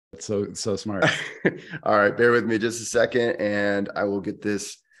So smart. All right, bear with me just a second and I will get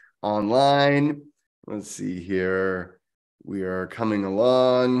this online. Let's see here. We are coming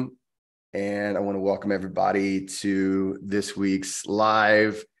along and I want to welcome everybody to this week's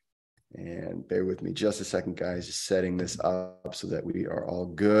live. And bear with me just a second, guys, just setting this up so that we are all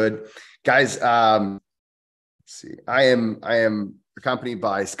good. Guys, let's see. I am accompanied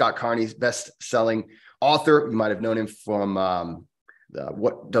by Scott Carney, best-selling author. You might have known him from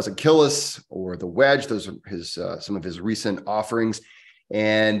What Doesn't Kill Us or The Wedge. Those are his some of his recent offerings.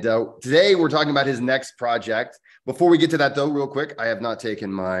 And today we're talking about his next project. Before we get to that, though, real quick, I have not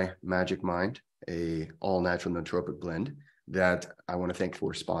taken my MagicMind, a all-natural nootropic blend that I want to thank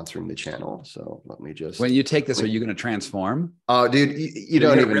for sponsoring the channel. So let me just. When you take this, are you going to transform? Oh, dude, you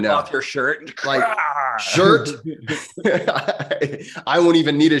don't even rip know. off your shirt, like shirt. I won't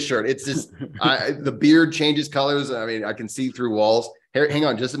even need a shirt. It's just the beard changes colors. I mean, I can see through walls. Here, hang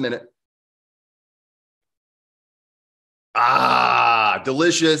on, just a minute.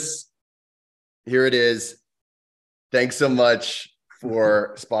 Delicious. Here it is. Thanks so much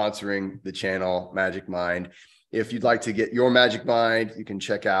for sponsoring the channel, MagicMind. If you'd like to get your MagicMind, you can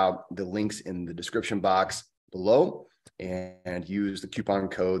check out the links in the description box below and use the coupon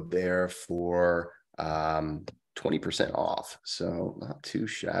code there for 20% off. So not too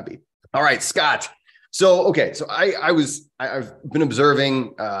shabby. All right, Scott. So, okay. So I've been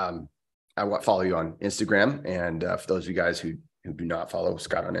observing, I follow you on Instagram. And for those of you guys who do not follow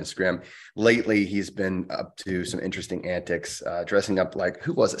Scott on Instagram, lately he's been up to some interesting antics, dressing up like,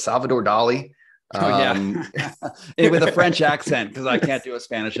 who was it? Salvador Dali. Oh yeah, with a French accent because I can't do a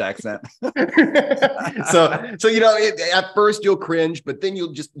Spanish accent. so you know, at first you'll cringe, but then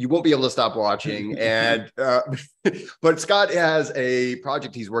you won't be able to stop watching. And but Scott has a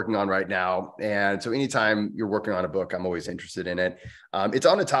project he's working on right now, and so anytime you're working on a book, I'm always interested in it. It's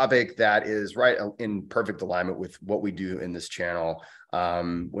on a topic that is right in perfect alignment with what we do in this channel,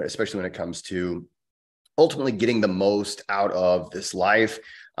 especially when it comes to ultimately getting the most out of this life.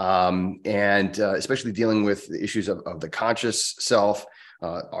 And especially dealing with the issues of the conscious self,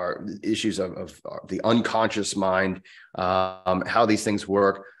 our issues of the unconscious mind, how these things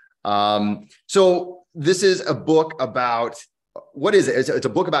work. So this is a book about, what is it? It's a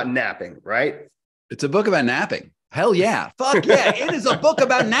book about napping, right? It's a book about napping. Hell yeah. Fuck yeah. It is a book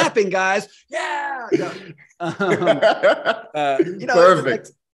about napping, guys. Yeah.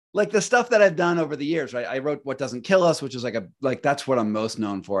 Perfect. Like the stuff that I've done over the years, right? I wrote What Doesn't Kill Us, which is like that's what I'm most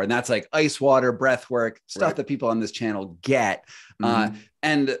known for. And that's like ice water, breath work, stuff that people on this channel get.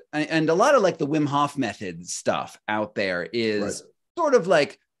 And a lot of like the Wim Hof method stuff out there is sort of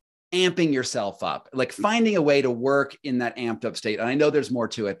like amping yourself up, like finding a way to work in that amped up state. And I know there's more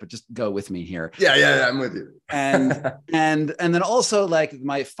to it, but just go with me here. Yeah, I'm with you. and then also like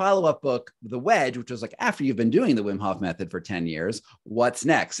my follow-up book, The Wedge, which was like after you've been doing the Wim Hof method for 10 years, what's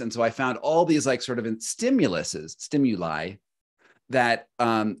next? And so I found all these like sort of stimuli that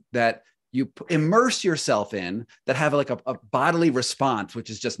you immerse yourself in that have like a bodily response, which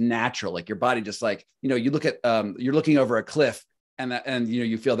is just natural. Like your body just like, you know, you look at, you're looking over a cliff and you know,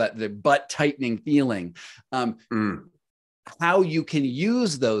 you feel that the butt tightening feeling, how you can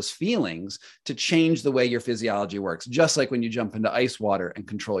use those feelings to change the way your physiology works. Just like when you jump into ice water and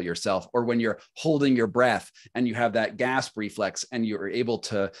control yourself, or when you're holding your breath and you have that gasp reflex and you're able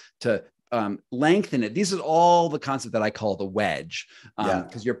to lengthen it. These are all the concept that I call the wedge,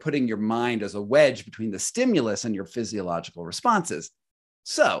 because you're putting your mind as a wedge between the stimulus and your physiological responses.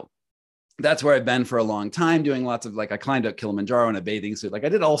 So that's where I've been for a long time, doing lots of like, I climbed up Kilimanjaro in a bathing suit. Like I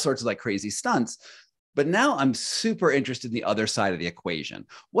did all sorts of like crazy stunts, but now I'm super interested in the other side of the equation.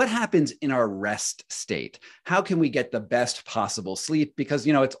 What happens in our rest state? How can we get the best possible sleep? Because,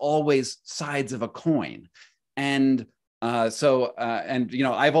 you know, it's always sides of a coin. And you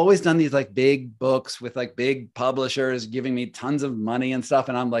know, I've always done these like big books with like big publishers giving me tons of money and stuff.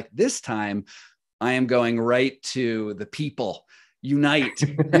 And I'm like, this time I am going right to the people. Unite,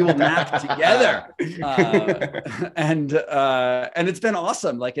 we will nap together. And it's been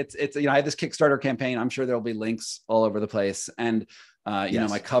awesome. Like it's, you know, I have this Kickstarter campaign. I'm sure there'll be links all over the place. And, you know,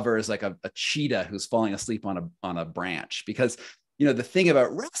 my cover is like a cheetah who's falling asleep on a branch, because, you know, the thing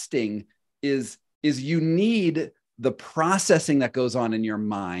about resting is you need the processing that goes on in your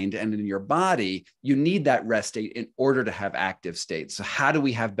mind and in your body. You need that rest state in order to have active states. So how do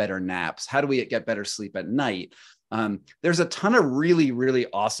we have better naps? How do we get better sleep at night? There's a ton of really, really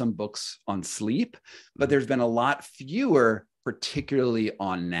awesome books on sleep, but there's been a lot fewer, particularly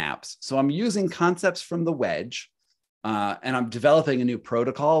on naps. So I'm using concepts from The Wedge, and I'm developing a new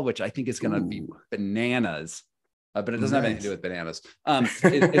protocol, which I think is going to be bananas. but it doesn't have anything to do with bananas.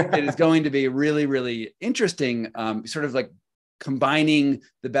 It is going to be really, really interesting, sort of like combining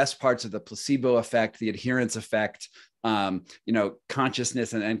the best parts of the placebo effect, the adherence effect,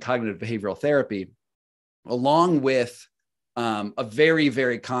 consciousness and cognitive behavioral therapy, along with a very,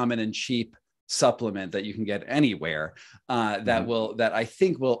 very common and cheap supplement that you can get anywhere that I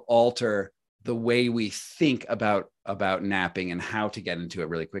think will alter the way we think about napping and how to get into it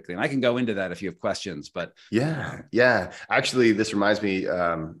really quickly. And I can go into that if you have questions, but yeah. Actually, this reminds me,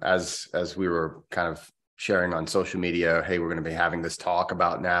 as we were kind of sharing on social media, hey, we're going to be having this talk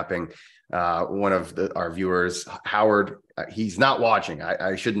about napping. One of our viewers, Howard, he's not watching.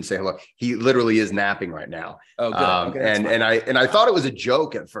 I shouldn't say hello. He literally is napping right now. Oh, good. Okay, and I thought it was a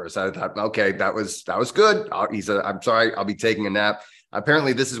joke at first. I thought, okay, that was good. He said, I'm sorry, I'll be taking a nap.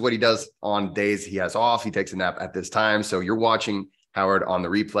 Apparently, this is what he does on days he has off. He takes a nap at this time. So you're watching Howard on the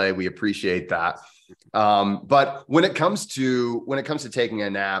replay. We appreciate that. But when it comes to taking a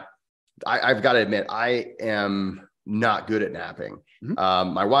nap, I've got to admit, I am not good at napping.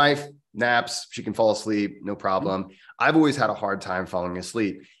 My wife naps, she can fall asleep, no problem. I've always had a hard time falling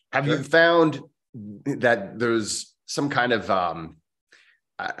asleep. Have you found that there's some kind of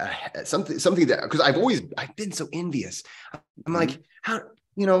something that, because I've been so envious. I'm like, how,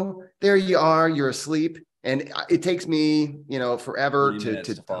 there you are, you're asleep, and it takes me, forever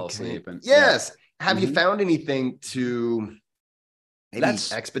to fall asleep. And yes. Have you found anything to maybe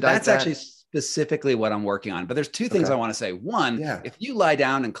expedite that? That's actually specifically what I'm working on. But there's two things I want to say. One, if you lie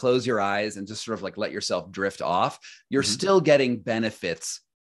down and close your eyes and just sort of like let yourself drift off, you're still getting benefits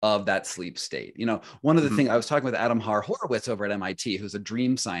of that sleep state. One of the things I was talking with Adam Horowitz over at MIT, who's a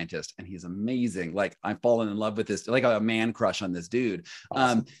dream scientist, and he's amazing. Like, I've fallen in love with this, like a man crush on this dude.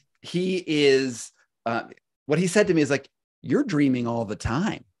 Awesome. He is, what he said to me is like, you're dreaming all the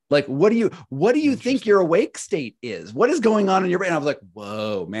time. Like, what do you think your awake state is? What is going on in your brain? I was like,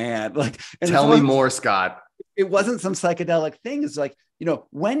 whoa, man. Like, tell me more, Scott. It wasn't some psychedelic thing. It's like,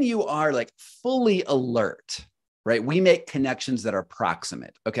 when you are like fully alert, right? We make connections that are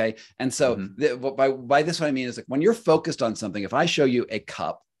proximate. Okay. And so by this, what I mean is like, when you're focused on something, if I show you a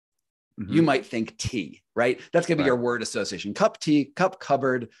cup, you might think tea, right? That's going to be your word association. Cup, tea, cup,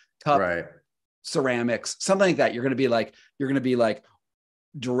 cupboard, cup, ceramics, something like that. You're going to be like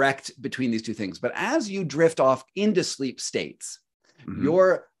direct between these two things. But as you drift off into sleep states,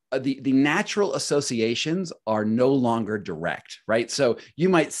 the natural associations are no longer direct, right? So you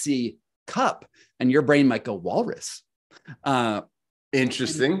might see cup and your brain might go walrus.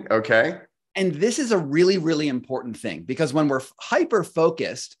 Interesting. Okay. And this is a really, really important thing, because when we're hyper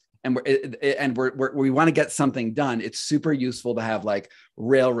focused and we want to get something done, it's super useful to have like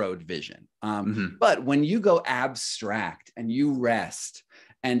railroad vision. But when you go abstract and you rest,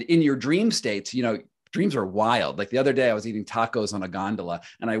 and in your dream states, dreams are wild. Like the other day I was eating tacos on a gondola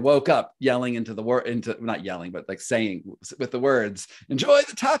and I woke up yelling not yelling, but like saying with the words, enjoy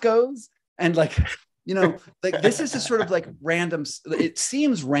the tacos. And like, like this is a sort of like random, it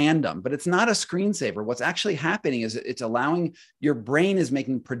seems random, but it's not a screensaver. What's actually happening is it's allowing, your brain is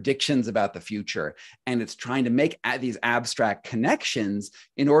making predictions about the future, and it's trying to make these abstract connections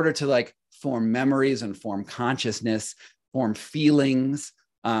in order to like form memories and form consciousness, form feelings.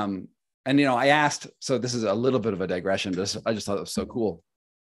 And I asked, so this is a little bit of a digression, but I just thought it was so cool.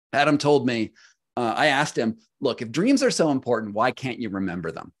 Adam told me, I asked him, look, if dreams are so important, why can't you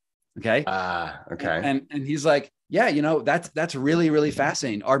remember them? Okay. Okay. And he's like, yeah, that's really, really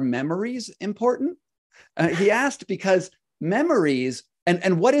fascinating. Are memories important? He asked, because memories,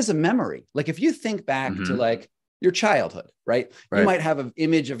 and what is a memory? Like, if you think back to like your childhood, right? You might have an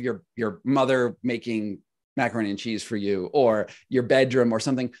image of your mother making macaroni and cheese for you, or your bedroom or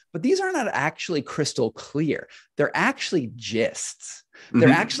something, but these are not actually crystal clear. They're actually gists. They're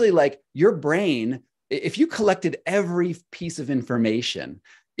actually like your brain. If you collected every piece of information,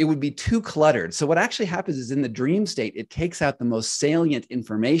 it would be too cluttered. So what actually happens is, in the dream state, it takes out the most salient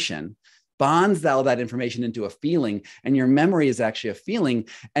information, bonds all that information into a feeling, and your memory is actually a feeling.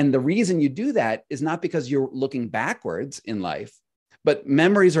 And the reason you do that is not because you're looking backwards in life, but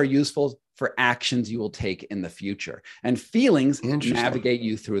memories are useful for actions you will take in the future, and feelings navigate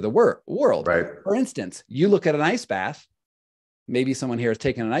you through the world. Right. For instance, you look at an ice bath. Maybe someone here has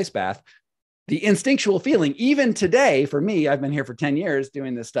taken an ice bath. The instinctual feeling, even today, for me, I've been here for 10 years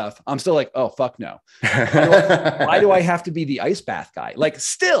doing this stuff. I'm still like, oh, fuck no. Why do I have to be the ice bath guy? Like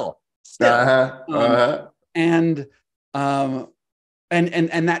still. And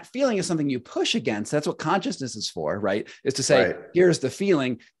that feeling is something you push against. That's what consciousness is for, right? Is to say, here's the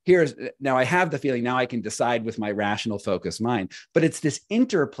feeling. Now I have the feeling. Now I can decide with my rational, focused mind. But it's this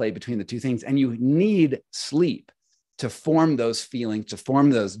interplay between the two things. And you need sleep to form those feelings, to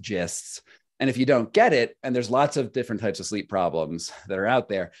form those gists. And if you don't get it, and there's lots of different types of sleep problems that are out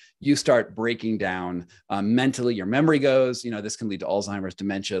there, you start breaking down mentally. Your memory goes, this can lead to Alzheimer's,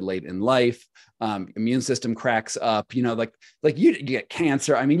 dementia late in life. Immune system cracks up, like you get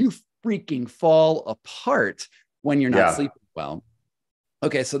cancer. I mean, you freaking fall apart when you're not sleeping well.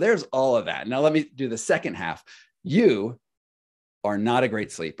 Okay, so there's all of that. Now let me do the second half. You are not a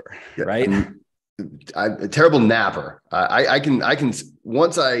great sleeper, right? I'm a terrible napper. I can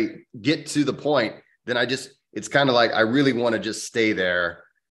once I get to the point, then it's kind of like I really want to just stay there.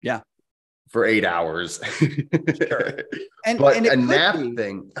 Yeah. For 8 hours. Sure. But a nap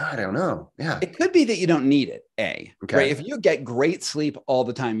thing, I don't know. Yeah. It could be that you don't need it, okay. Right? If you get great sleep all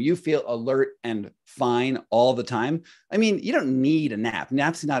the time, you feel alert and fine all the time. I mean, you don't need a nap.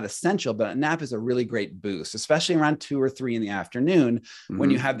 Nap's not essential, but a nap is a really great boost, especially around 2 or 3 in the afternoon when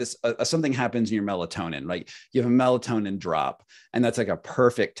you have this, something happens in your melatonin, like you have a melatonin drop, and that's like a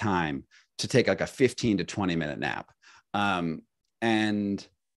perfect time to take like a 15 to 20 minute nap.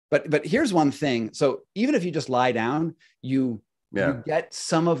 But here's one thing. So even if you just lie down, you get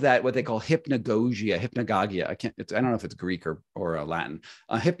some of that, what they call hypnagogia. I don't know if it's Greek or Latin.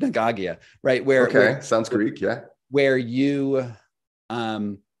 Hypnagogia, right? Where sounds Greek, yeah. Where you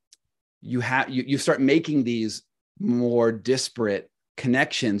start making these more disparate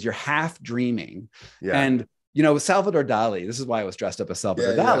connections. You're half dreaming, and Salvador Dali, this is why I was dressed up as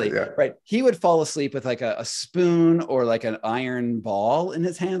Salvador Dali, right? He would fall asleep with like a spoon or like an iron ball in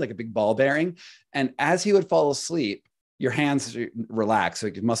his hand, like a big ball bearing. And as he would fall asleep, your hands relax, so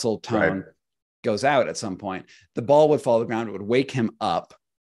your muscle tone goes out at some point. The ball would fall to the ground, it would wake him up.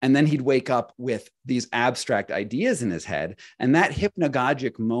 And then he'd wake up with these abstract ideas in his head. And that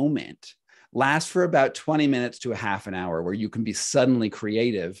hypnagogic moment lasts for about 20 minutes to a half an hour, where you can be suddenly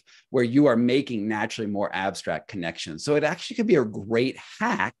creative, where you are making naturally more abstract connections. So it actually could be a great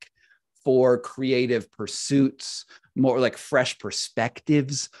hack for creative pursuits, more like fresh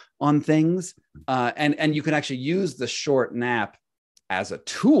perspectives on things. And you can actually use the short nap as a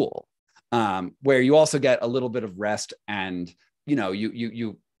tool, where you also get a little bit of rest. And,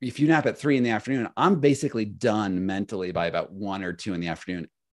 if you nap at 3 in the afternoon, I'm basically done mentally by about 1 or 2 in the afternoon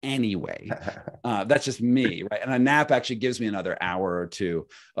anyway. That's just me, right? And a nap actually gives me another hour or 2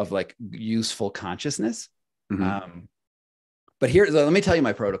 of like useful consciousness. But let me tell you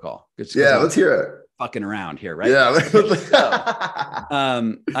my protocol. Let's hear it. Fucking around here, right? Yeah. So,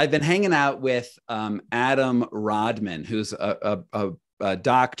 I've been hanging out with Adam Rodman, who's a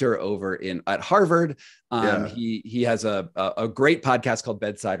doctor over at Harvard. He has a great podcast called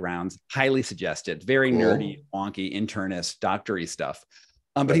Bedside Rounds. Highly suggested. Very nerdy, wonky, internist, doctory stuff.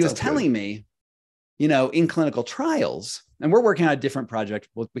 But he was telling me, in clinical trials, and we're working on a different project.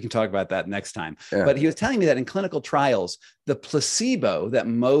 We can talk about that next time. Yeah. But he was telling me that in clinical trials, the placebo that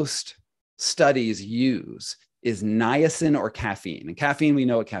most studies use is niacin or caffeine. And caffeine, we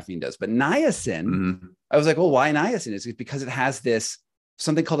know what caffeine does. But niacin, I was like, well, why niacin? It's because it has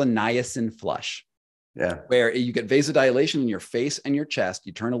something called a niacin flush. Yeah. Where you get vasodilation in your face and your chest,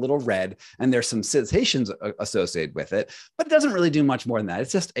 you turn a little red, and there's some sensations associated with it, but it doesn't really do much more than that.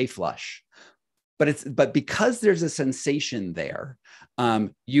 It's just a flush. But because there's a sensation there,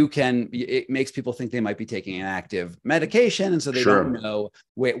 it makes people think they might be taking an active medication. And so they don't know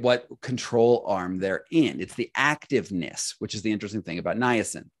what control arm they're in. It's the activeness, which is the interesting thing about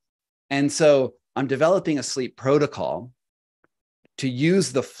niacin. And so I'm developing a sleep protocol to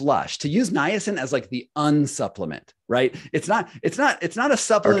use the flush, to use niacin as like the unsupplement, right? It's not a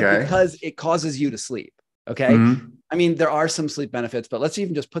supplement because it causes you to sleep. Okay. I mean, there are some sleep benefits, but let's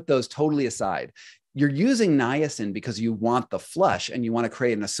even just put those totally aside. You're using niacin because you want the flush and you want to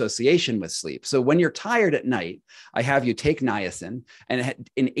create an association with sleep. So when you're tired at night, I have you take niacin, and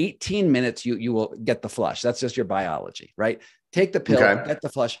in 18 minutes, you will get the flush. That's just your biology, right? Take the pill, get the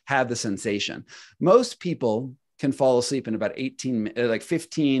flush, have the sensation. Most people can fall asleep in about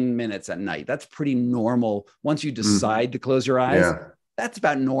 15 minutes at night. That's pretty normal. Once you decide to close your eyes, that's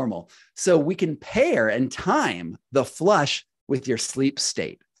about normal. So we can pair and time the flush with your sleep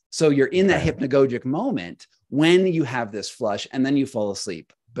state. So you're in that hypnagogic moment when you have this flush, and then you fall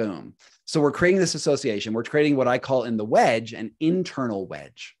asleep. Boom. So we're creating this association. We're creating what I call in the wedge an internal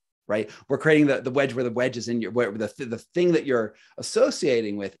wedge, right? We're creating the wedge where the wedge is in where the thing that you're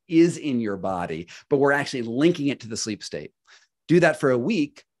associating with is in your body, but we're actually linking it to the sleep state. Do that for a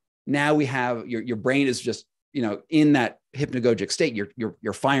week. Now we have your brain is just, in that hypnagogic state,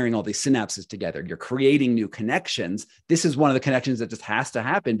 you're firing all these synapses together. You're creating new connections. This is one of the connections that just has to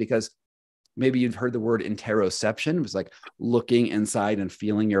happen because maybe you've heard the word interoception. It was like looking inside and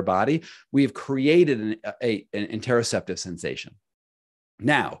feeling your body. We've created an interoceptive sensation.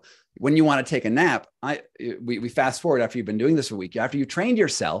 Now, when you want to take a nap, we fast forward after you've been doing this for a week. After you trained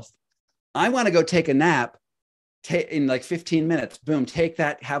yourself, I want to go take a nap in like 15 minutes. Boom, take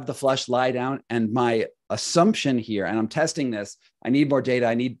that, have the flush, lie down. And my assumption here, and I'm testing this, I need more data.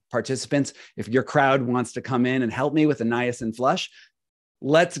 I need participants. If your crowd wants to come in and help me with the niacin flush,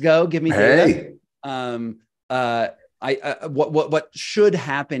 let's go. Give me data. What should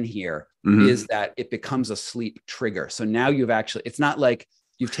happen here is that it becomes a sleep trigger. So now it's not like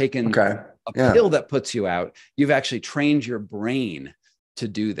you've taken a pill that puts you out. You've actually trained your brain to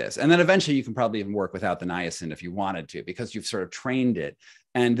do this. And then eventually you can probably even work without the niacin if you wanted to, because you've sort of trained it.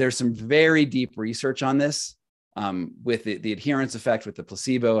 And there's some very deep research on this, with the adherence effect, with the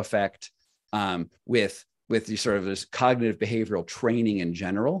placebo effect, with the sort of this cognitive behavioral training in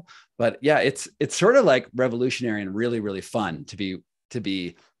general. But yeah, it's sort of like revolutionary and really, really fun to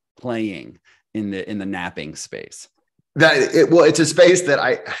be playing in the napping space. It's a space that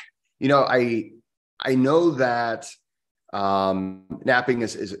I know that napping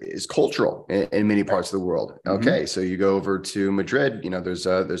is cultural in many parts of the world. Okay. So you go over to Madrid, there's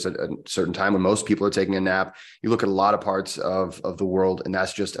a certain time when most people are taking a nap. You look at a lot of parts of the world, and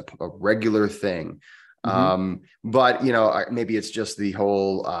that's just a regular thing. But maybe it's just the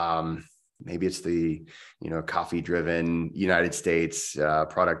whole, maybe it's the, coffee driven United States,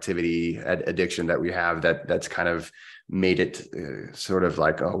 productivity addiction that we have that's kind of made it sort of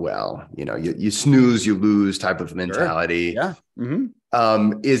like, oh, well, you snooze, you lose type of mentality. Sure. Yeah.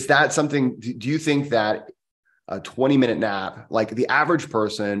 Is that something, do you think that a 20-minute nap, like the average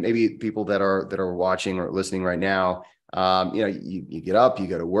person, maybe people that are watching or listening right now, you get up, you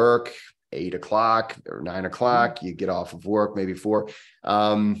go to work, 8 o'clock or 9 o'clock, you get off of work, maybe 4.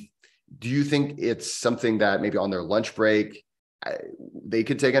 Do you think it's something that maybe on their lunch break, they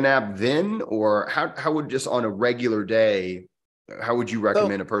could take a nap then? Or how would, just on a regular day, how would you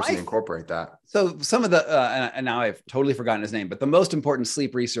recommend a person incorporate that? So some of the, and now I've totally forgotten his name, but the most important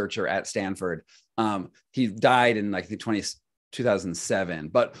sleep researcher at Stanford, he died in like 2007.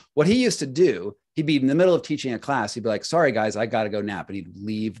 But what he used to do, he'd be in the middle of teaching a class. He'd be like, sorry, guys, I got to go nap. And he'd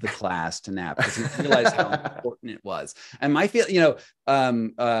leave the class to nap because he realized how important it was. And my feel,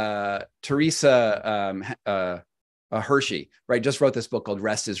 Teresa Hershey, right, just wrote this book called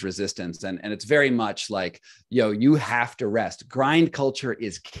Rest is Resistance. And it's very much like, you have to rest. Grind culture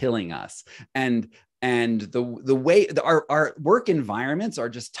is killing us. And the way our work environments are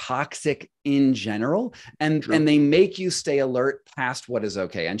just toxic in general, and they make you stay alert past what is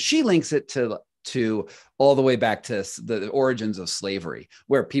okay. And she links it to all the way back to the origins of slavery,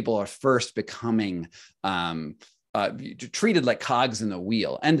 where people are first becoming treated like cogs in the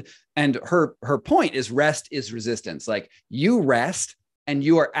wheel. And her point is rest is resistance. Like, you rest and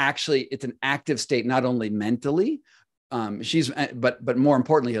you are actually, it's an active state, not only mentally, but more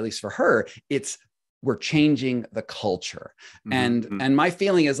importantly, at least for her, we're changing the culture. And my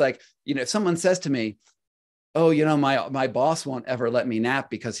feeling is like, if someone says to me, oh, my boss won't ever let me nap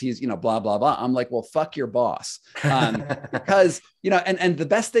because he's, blah, blah, blah. I'm like, well, fuck your boss. Because, and the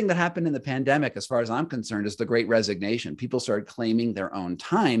best thing that happened in the pandemic, as far as I'm concerned, is the Great Resignation. People started claiming their own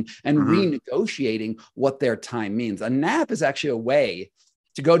time and renegotiating what their time means. A nap is actually a way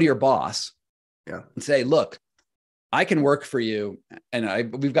to go to your boss and say, look, I can work for you,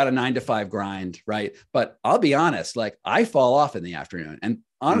 and we've got a 9 to 5 grind, right? But I'll be honest, like, I fall off in the afternoon. And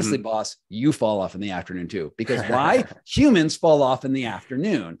honestly, boss, you fall off in the afternoon too. Because why? Humans fall off in the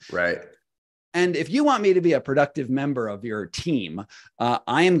afternoon. Right. And if you want me to be a productive member of your team,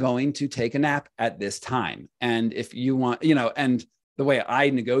 I am going to take a nap at this time. And if you want, and the way I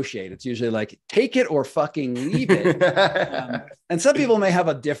negotiate, it's usually like, take it or fucking leave it. And some people may have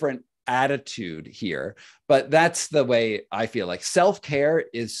a different attitude here, but that's the way I feel. Like, self-care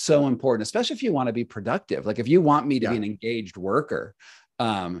is so important, especially if you want to be productive. Like, if you want me to be an engaged worker,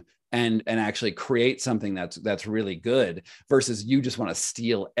 and actually create something that's really good, versus you just want to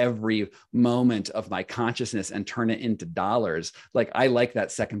steal every moment of my consciousness and turn it into dollars. Like, I like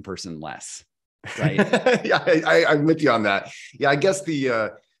that second person less. Right. I'm with you on that. Yeah. I guess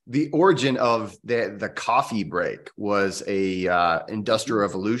the origin of the coffee break was a industrial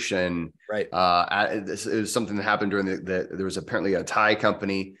revolution. Right. It was something that happened during there was apparently a Thai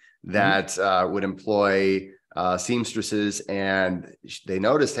company that would employ seamstresses, and they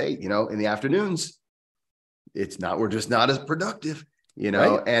noticed, hey, in the afternoons, we're just not as productive,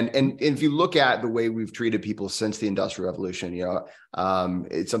 right. And if you look at the way we've treated people since the Industrial Revolution,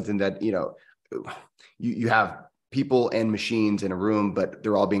 it's something that, you have people and machines in a room, but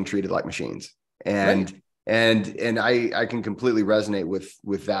they're all being treated like machines. And Right. and I can completely resonate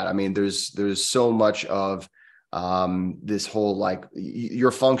with that. I mean, there's so much of this whole, like,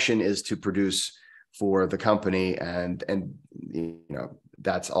 your function is to produce for the company, and you know,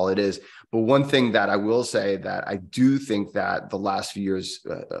 that's all it is. But one thing that I will say, that I do think that the last few years,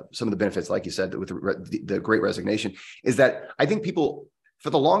 some of the benefits, like you said, with the Great Resignation, is that I think people, for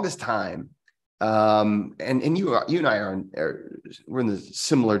the longest time, and you and I we're in the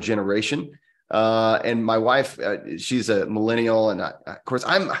similar generation. And my wife, she's a millennial, and of course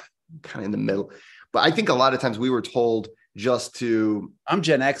I'm kind of in the middle. But I think a lot of times we were told just to. I'm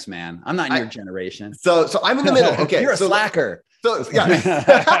Gen X, man. I'm not in your generation. So I'm in the middle. Okay, You're a slacker. So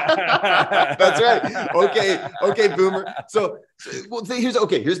yeah, that's right. Okay, boomer. So well, here's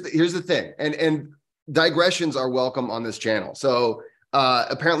the thing, and digressions are welcome on this channel. So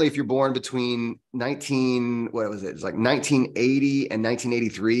apparently, if you're born between 1980 and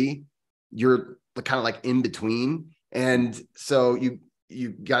 1983, you're kind of like in between, and so you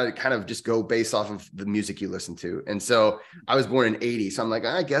got to kind of just go based off of the music you listen to. And so I was born in 80. So I'm like,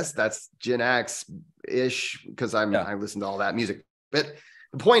 I guess that's Gen X ish, because I listen to all that music. But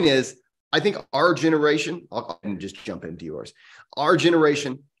the point is, I think our generation, I'll just jump into yours, our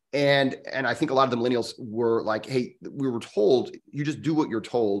generation, and I think a lot of the millennials were like, hey, we were told, you just do what you're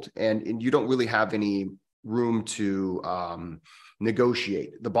told, and you don't really have any room to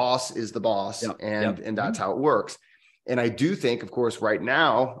negotiate. The boss is the boss, and that's how it works. And I do think, of course, right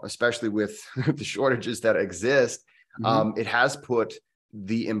now, especially with the shortages that exist, it has put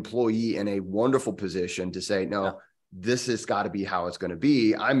the employee in a wonderful position to say, no, this has got to be how it's going to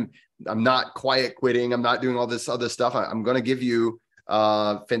be. I'm not quiet quitting. I'm not doing all this other stuff. I'm going to give you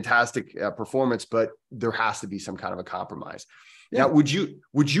fantastic performance, but there has to be some kind of a compromise. Yeah. Now, would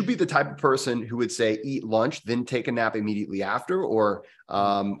you be the type of person who would say, eat lunch, then take a nap immediately after? Or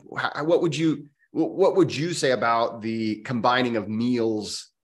what would you say about the combining of meals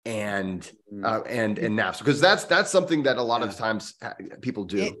and naps? Because that's something that a lot of times people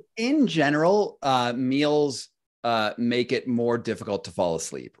do. In general, meals make it more difficult to fall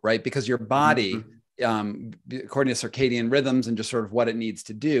asleep, right? Because your body, according to circadian rhythms and just sort of what it needs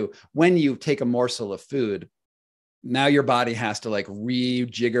to do, when you take a morsel of food, now your body has to like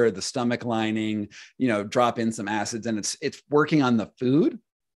rejigger the stomach lining, drop in some acids, and it's working on the food,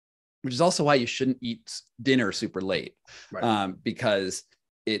 which is also why you shouldn't eat dinner super late, right? Because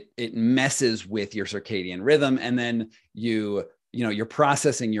it messes with your circadian rhythm, and then you're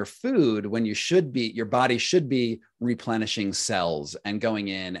processing your food when your body should be replenishing cells and going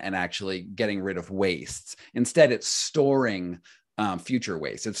in and actually getting rid of wastes. Instead, it's storing future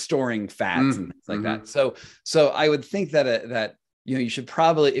waste. It's storing fats and things like that. So I would think that you should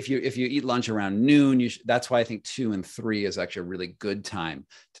probably, if you eat lunch around noon, that's why I think 2 and 3 is actually a really good time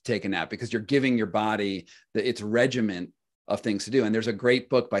to take a nap, because you're giving your body its regiment of things to do. And there's a great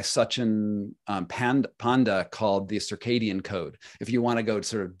book by Sachin Panda called The Circadian Code. If you want to go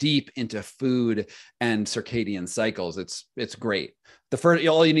sort of deep into food and circadian cycles, it's great.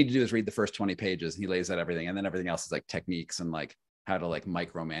 All you need to do is read the first 20 pages. He lays out everything, and then everything else is like techniques and like how to like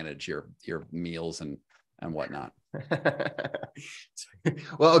micromanage your meals and whatnot.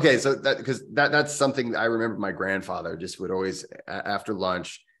 Well, okay, so that's something I remember my grandfather just would always, after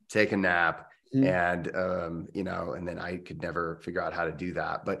lunch, take a nap. And and then I could never figure out how to do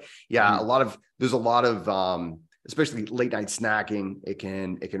that. But yeah, there's a lot of especially late night snacking. It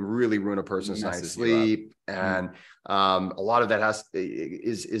can really ruin a person's night's sleep, and a lot of that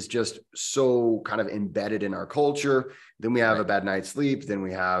is just so kind of embedded in our culture. Then we have a bad night's sleep. Then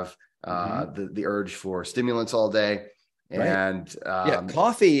we have the urge for stimulants all day. And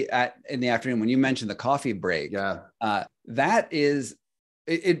coffee in the afternoon. When you mentioned the coffee break, that is.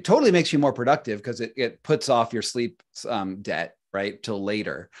 It totally makes you more productive, because it puts off your sleep debt, right, till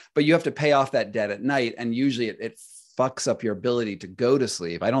later. But you have to pay off that debt at night, and usually it fucks up your ability to go to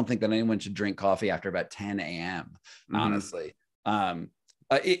sleep. I don't think that anyone should drink coffee after about 10 a.m. Honestly,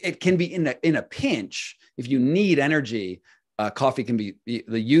 it can be in a pinch if you need energy. Coffee can be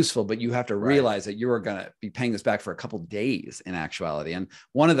useful, but you have to realize that you are going to be paying this back for a couple of days in actuality. And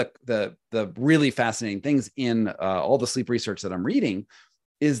one of the really fascinating things in all the sleep research that I'm reading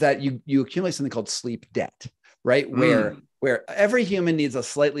is that you accumulate something called sleep debt, right? Where every human needs a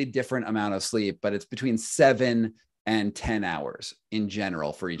slightly different amount of sleep, but it's between 7 and 10 hours in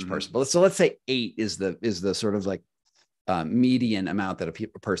general for each person. But let's say 8 is the sort of like median amount that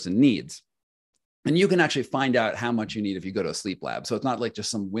a person needs. And you can actually find out how much you need if you go to a sleep lab. So it's not like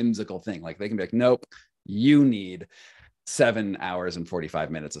just some whimsical thing. Like they can be like, nope, you need 7 hours and 45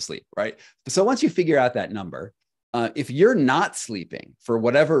 minutes of sleep, right? So once you figure out that number, if you're not sleeping for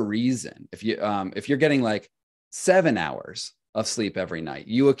whatever reason, if you're getting like 7 hours of sleep every night,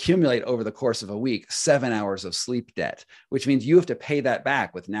 you accumulate over the course of a week 7 hours of sleep debt, which means you have to pay that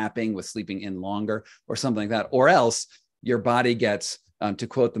back with napping, with sleeping in longer, or something like that, or else your body gets, to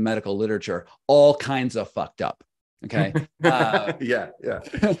quote the medical literature, all kinds of fucked up. Okay. Yeah.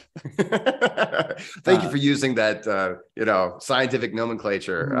 Thank you for using that, scientific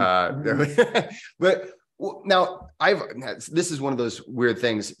nomenclature. But now this is one of those weird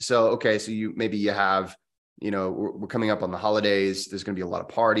things. So, okay. So you have, we're coming up on the holidays. There's going to be a lot of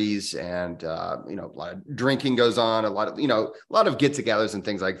parties and, a lot of drinking goes on, a lot of get-togethers and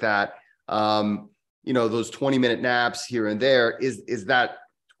things like that. Those 20-minute naps here and there, is that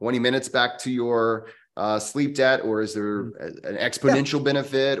 20 minutes back to your sleep debt, or is there an exponential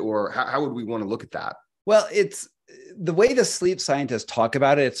benefit, or how would we want to look at that? Well, it's the way the sleep scientists talk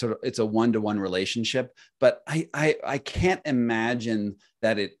about it. It's a one-to-one relationship, but I can't imagine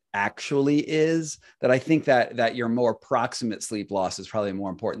that it actually is. That I think that your more proximate sleep loss is probably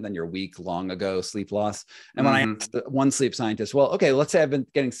more important than your week long ago sleep loss. And when I asked one sleep scientist, well, okay, let's say I've been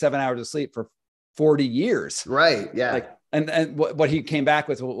getting 7 hours of sleep for 40 years. Right. Yeah. And what he came back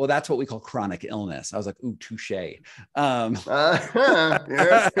with, well, that's what we call chronic illness. I was like, ooh, touche.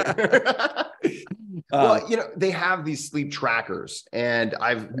 Well, they have these sleep trackers, and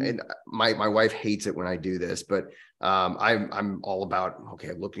my wife hates it when I do this, but I'm all about,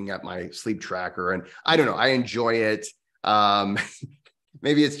 looking at my sleep tracker, and I don't know, I enjoy it.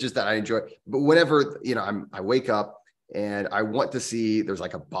 Maybe it's just that I enjoy it, but whenever, I wake up and I want to see, there's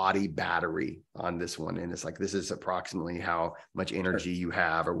like a body battery on this one. And it's like, this is approximately how much energy you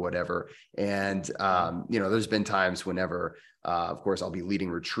have or whatever. And, there's been times whenever, of course, I'll be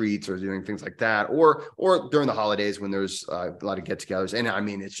leading retreats or doing things like that, or during the holidays when there's a lot of get-togethers. And I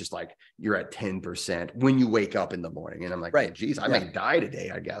mean, it's just like you're at 10% when you wake up in the morning. And I'm like, right. Geez, I may die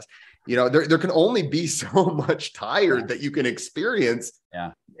today, I guess. There can only be so much tired that you can experience.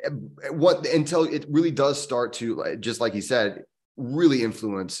 Yeah. Until it really does start to, just like you said, really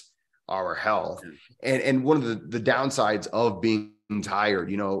influence our health. And one of the downsides of being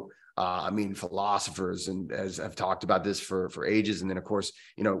tired, philosophers and have talked about this for ages. And then of course,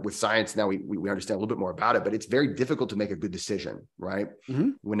 with science now we understand a little bit more about it, but it's very difficult to make a good decision, right?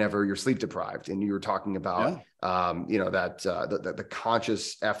 Whenever you're sleep deprived. And you were talking about, the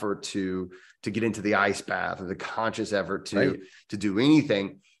conscious effort to get into the ice bath, or the conscious effort to do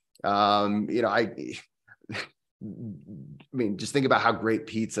anything. Just think about how great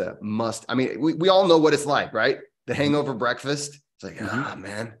pizza we all know what it's like, right? The hangover breakfast. It's like,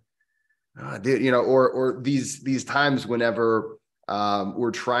 man. Dude, or these times whenever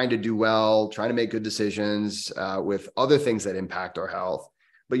we're trying to do well, trying to make good decisions with other things that impact our health,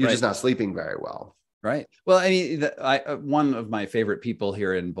 but you're just not sleeping very well. Right. Well, one of my favorite people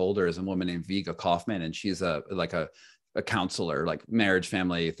here in Boulder is a woman named Viga Kaufman, and she's a counselor, like marriage,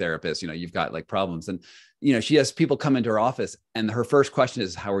 family therapist. You've got like problems, and she has people come into her office, and her first question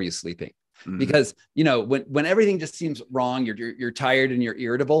is, "How are you sleeping?" Because, when everything just seems wrong, you're tired and you're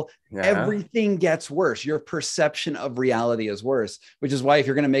irritable, everything gets worse. Your perception of reality is worse, which is why if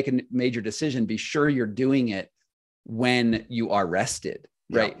you're going to make a major decision, be sure you're doing it when you are rested,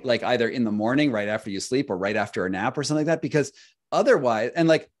 right? Like either in the morning, right after you sleep, or right after a nap or something like that, because otherwise, and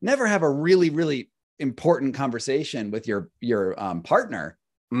like never have a really, really important conversation with your partner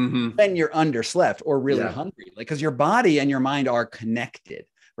when you're underslept or really hungry, because your body and your mind are connected.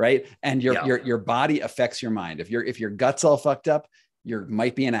 Right. And your body affects your mind. If your gut's all fucked up, you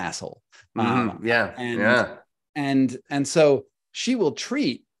might be an asshole. And so she will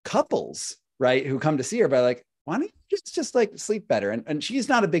treat couples, right, who come to see her by like, why don't you just like sleep better? And she's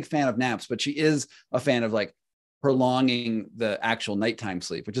not a big fan of naps, but she is a fan of like prolonging the actual nighttime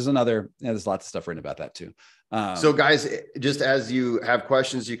sleep, which is there's lots of stuff written about that too. So guys, just as you have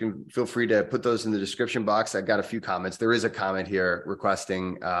questions, you can feel free to put those in the description box. I've got a few comments. There is a comment here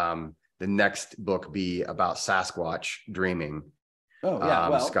requesting the next book be about Sasquatch dreaming. Oh yeah,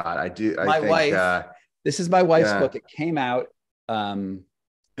 well, Scott, I think wife, this is my wife's book. It came out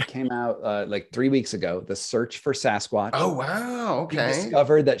like 3 weeks ago. The Search for Sasquatch. Oh wow, okay. She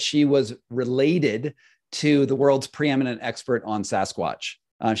discovered that she was related to the world's preeminent expert on Sasquatch.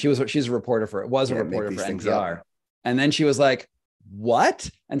 She's a reporter for NPR. And then she was like, what?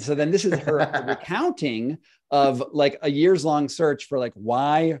 And so then this is her recounting of like a years long search for like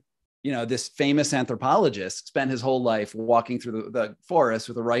why, this famous anthropologist spent his whole life walking through the forest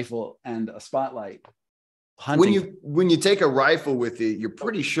with a rifle and a spotlight. Hunting. When you take a rifle with you, you're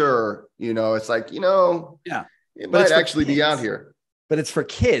pretty sure, it's like, it might actually be out here. but it's for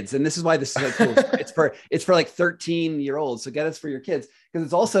kids. And this is why this is so cool. It's for like 13-year-olds. So get it for your kids, because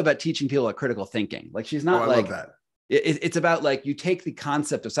it's also about teaching people about critical thinking. Like she's not I love that. It's about like, you take the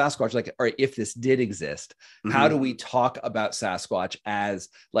concept of Sasquatch, like, all right, if this did exist, how do we talk about Sasquatch as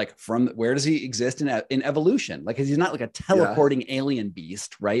like, from where does he exist in evolution? Like, he's not like a teleporting alien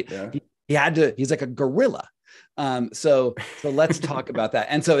beast, right? He's like a gorilla. So let's talk about that.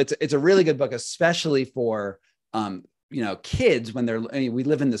 And so it's a really good book, especially for, kids when we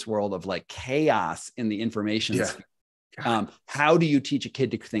live in this world of like chaos in the information sphere. How do you teach a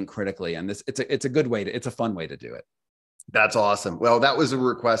kid to think critically? And it's a good way it's a fun way to do it. That's awesome. Well, that was a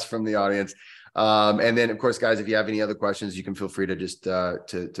request from the audience. And then, of course, guys, if you have any other questions, you can feel free to just to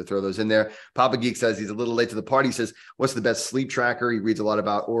throw those in there. Papa Geek says he's a little late to the party. He says, what's the best sleep tracker? He reads a lot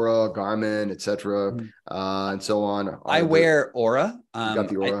about Aura, Garmin, etc., and so on. I wear Aura. You got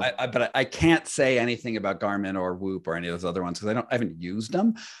the Aura. But I can't say anything about Garmin or Whoop or any of those other ones because I haven't used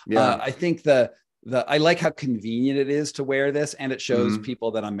them. I think I like how convenient it is to wear this, and it shows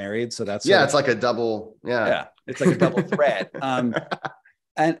people that I'm married. So that's it's like a double. It's like a double threat.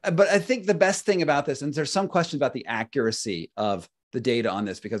 But I think the best thing about this, and there's some questions about the accuracy of the data on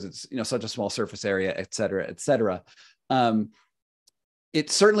this because it's such a small surface area, et cetera, et cetera.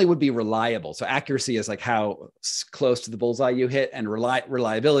 It certainly would be reliable. So accuracy is like how close to the bullseye you hit, and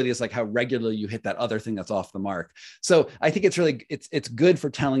reliability is like how regularly you hit that other thing that's off the mark. So I think it's really it's good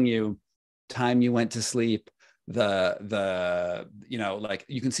for telling you time you went to sleep, like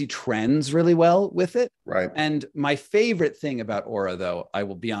you can see trends really well with it. Right. And my favorite thing about Aura, though, I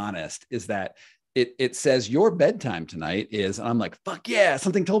will be honest, is that it says your bedtime tonight is, and I'm like, fuck yeah,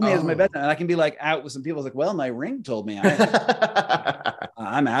 something told me it was my bedtime. And I can be like out with some people like, well, my ring told me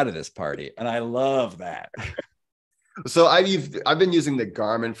I'm out of this party. And I love that. So I've been using the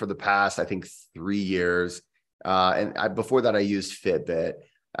Garmin for the past, I think, 3 years. Before that I used Fitbit.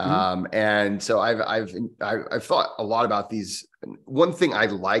 And so I've thought a lot about these. One thing I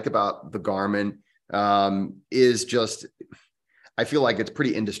like about the Garmin is just, I feel like it's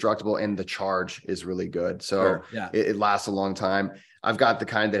pretty indestructible and the charge is really good. So it lasts a long time. I've got the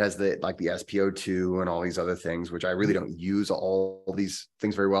kind that has the SPO2 and all these other things, which I really don't use all these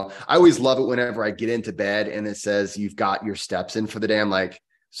things very well. I always love it whenever I get into bed and it says you've got your steps in for the day. I'm like,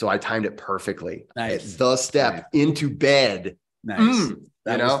 so I timed it perfectly. Nice. The step into bed. Nice.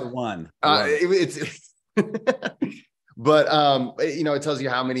 That was the one. But it tells you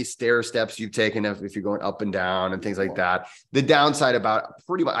how many stair steps you've taken if you're going up and down and things like that. The downside about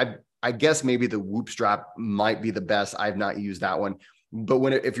pretty much, I guess maybe the Whoop strap might be the best. I've not used that one, but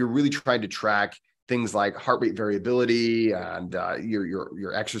if you're really trying to track things like heart rate variability and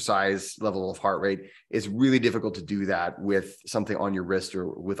your exercise level of heart rate, it's really difficult to do that with something on your wrist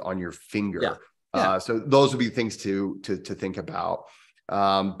or on your finger. So those would be things to think about.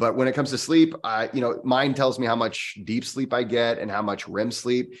 But when it comes to sleep, mine tells me how much deep sleep I get and how much REM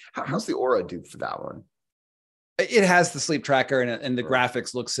sleep. How's the Aura do for that one? It has the sleep tracker and the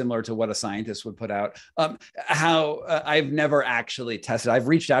graphics look similar to what a scientist would put out. I've never actually tested. I've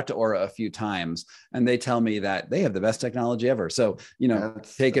reached out to Aura a few times and they tell me that they have the best technology ever. So,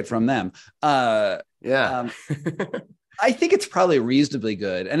 take it from them. I think it's probably reasonably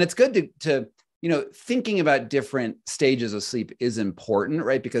good. And it's good to thinking about different stages of sleep is important,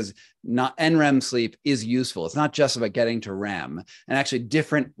 right? Because NREM sleep is useful. It's not just about getting to REM, and actually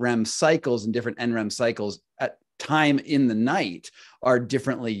different REM cycles and different NREM cycles at time in the night are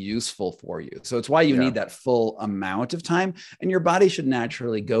differently useful for you. So it's why you need that full amount of time, and your body should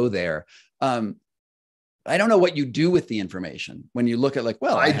naturally go there. I don't know what you do with the information when you look at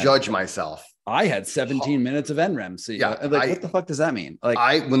I judge myself. I had 17 minutes of NREM. So what the fuck does that mean?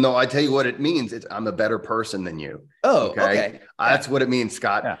 I tell you what it means. I'm a better person than you. Oh, okay. That's what it means,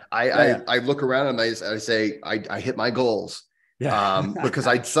 Scott. Yeah. I look around and I say, I hit my goals because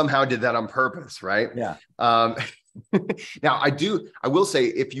I somehow did that on purpose. Right. Yeah. Now I will say,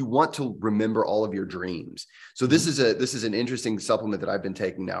 if you want to remember all of your dreams. So this is an interesting supplement that I've been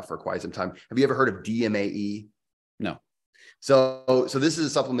taking now for quite some time. Have you ever heard of DMAE? No. So this is a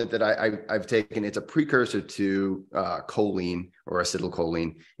supplement that I've taken. It's a precursor to choline or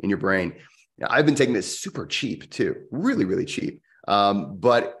acetylcholine in your brain. Now, I've been taking this super cheap too, really, really cheap.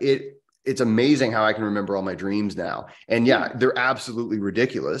 But it's amazing how I can remember all my dreams now. And they're absolutely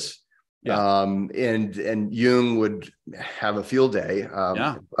ridiculous. Yeah. And Jung would have a field day.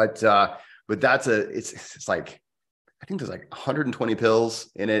 But it's like, I think there's 120 pills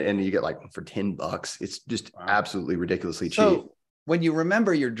in it, and you get for $10. It's just absolutely ridiculously cheap. So when you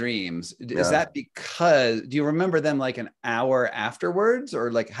remember your dreams, is that because, do you remember them an hour afterwards,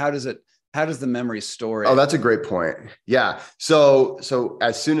 or how does it how does the memory store it? Oh, that's a great point. Yeah. So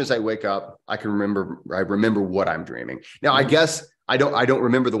as soon as I wake up, I remember what I'm dreaming. Now, I guess I don't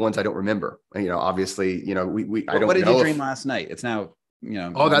remember the ones I don't remember. Obviously, I don't know. What did you dream last night? It's now,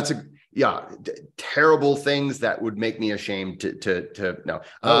 Oh, that's terrible things that would make me ashamed to know.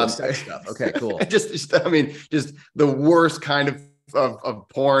 Sex stuff. Okay, cool. just the worst kind of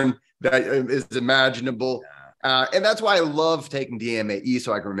porn that is imaginable. And that's why I love taking DMAE,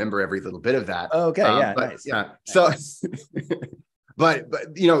 so I can remember every little bit of that. Okay, nice. Yeah. Nice. So, but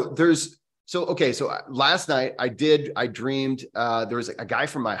so last night I dreamed there was a guy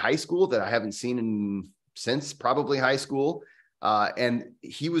from my high school that I haven't seen since probably high school. And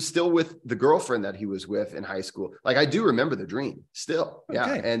he was still with the girlfriend that he was with in high school. Like, I do remember the dream still. Okay.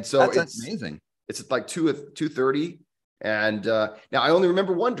 Yeah. And so that's amazing. It's like 2:30. And now I only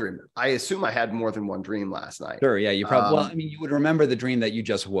remember one dream. I assume I had more than one dream last night. Sure. Yeah. You probably, you would remember the dream that you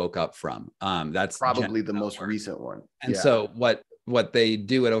just woke up from. That's probably the most recent one. And so what they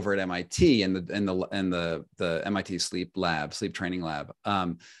do it over at MIT and the MIT sleep training lab,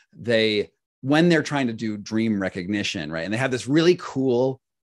 when they're trying to do dream recognition, right? And they have this really cool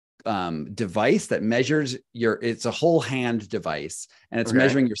device that measures it's a whole hand device, and it's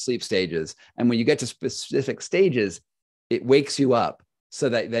measuring your sleep stages. And when you get to specific stages, it wakes you up so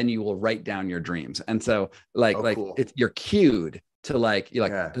that then you will write down your dreams. And so cool. You're cued to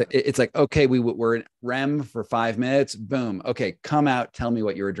it's like, okay, we're in REM for 5 minutes. Boom. Okay. Come out. Tell me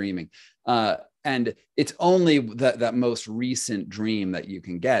what you were dreaming. And it's only that most recent dream that you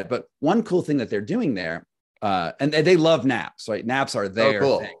can get. But one cool thing that they're doing there, and they love naps, right? Naps are their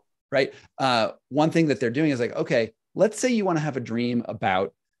thing, right? One thing that they're doing is like, okay, let's say you want to have a dream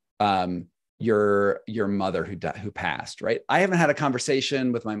about your mother who passed, right? I haven't had a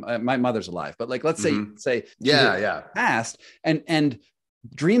conversation with my mother's alive, but like, let's say passed, and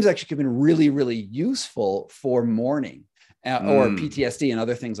dreams actually have been really, really useful for mourning. Or PTSD and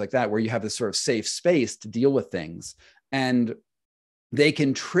other things like that, where you have this sort of safe space to deal with things. And they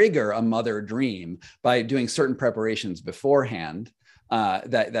can trigger a mother dream by doing certain preparations beforehand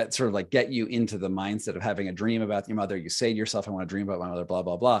that sort of like get you into the mindset of having a dream about your mother. You say to yourself, I want to dream about my mother, blah,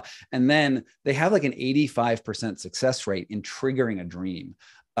 blah, blah. And then they have like an 85% success rate in triggering a dream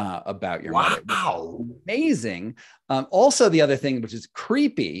about your mother. Wow. Amazing. Also, the other thing, which is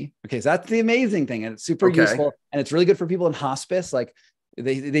creepy, okay, so that's the amazing thing, and it's super useful, and it's really good for people in hospice. Like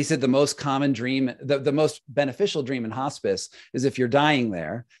they said the most common dream, the most beneficial dream in hospice is if you're dying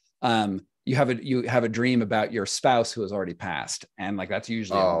there, you have a dream about your spouse who has already passed. And like, that's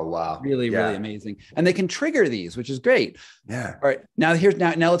usually really amazing. And they can trigger these, which is great. Yeah. All right. Now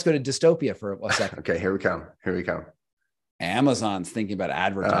let's go to dystopia for a second. Okay, here we come. Amazon's thinking about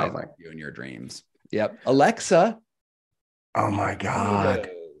advertising you in your dreams. Yep. Alexa. Oh my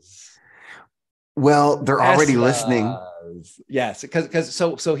God. Well, they're already listening. Yes. Because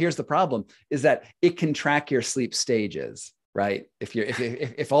so here's the problem is that it can track your sleep stages, right?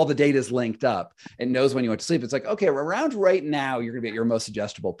 If all the data is linked up, it knows when you went to sleep. It's like, okay, around right now, you're going to be at your most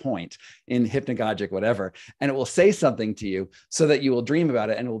suggestible point in hypnagogic, whatever. And it will say something to you so that you will dream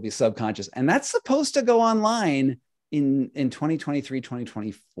about it and it will be subconscious. And that's supposed to go online in 2023,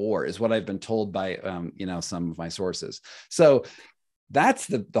 2024 is what I've been told by, some of my sources. So that's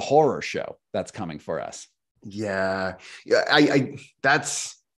the horror show that's coming for us. Yeah.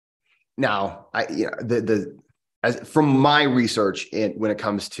 From my research when it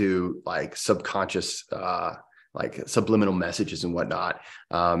comes to like subconscious, like subliminal messages and whatnot,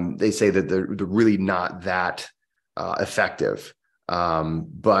 they say that they're really not that effective.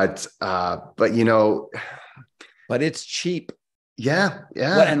 But it's cheap. Yeah.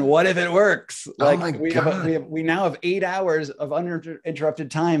 And what if it works? Like, oh my God. We now have 8 hours of uninterrupted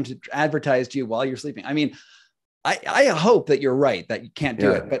time to advertise to you while you're sleeping. I mean, I hope that you're right, that you can't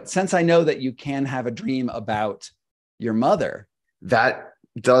do it. But since I know that you can have a dream about your mother, that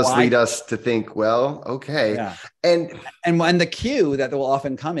does lead us to think, well, okay. Yeah. And when the cue that will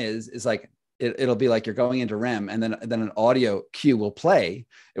often come is like, it'll be like you're going into REM, and then an audio cue will play.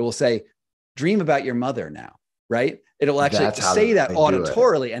 It will say, dream about your mother now. Right? It will actually say that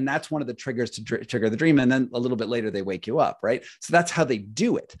auditorily, and that's one of the triggers to trigger the dream. And then a little bit later, they wake you up, right? So that's how they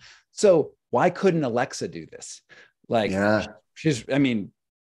do it. So why couldn't Alexa do this? Like, they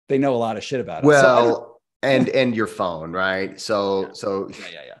know a lot of shit about it. Well, and your phone, right? So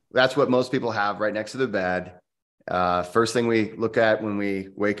that's what most people have right next to their bed. First thing we look at when we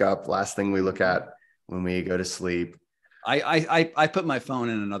wake up, last thing we look at when we go to sleep. I put my phone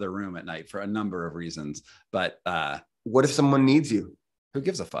in another room at night for a number of reasons, but what if someone needs you? Who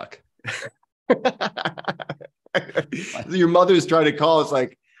gives a fuck? Your mother's trying to call. It's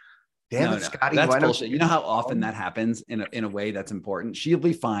like, Damn No, it, no, Scotty. that's Why don't bullshit. You know how often that happens in a way that's important? She'll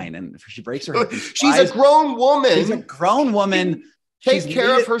be fine. And if she breaks her hip, and She's a grown woman. she's a grown woman. Take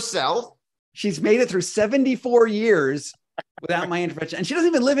care of herself. She's made it through 74 years without my intervention. And she doesn't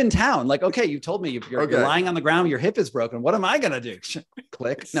even live in town. Like, okay, you told me you're lying on the ground, your hip is broken. What am I going to do?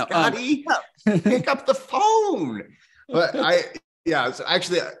 Click. No, Scotty, pick up the phone. But so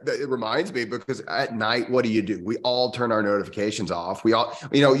actually it reminds me, because at night, what do? We all turn our notifications off. We all,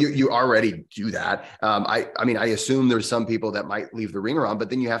 you already do that. I mean, I assume there's some people that might leave the ringer on, but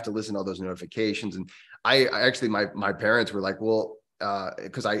then you have to listen to all those notifications. And I actually, my parents were like, well,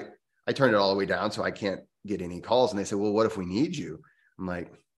 because I turned it all the way down so I can't get any calls. And they said, well, what if we need you? I'm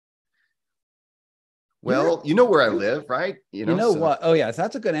like, well, you know where I live, right? What? Oh, yeah. So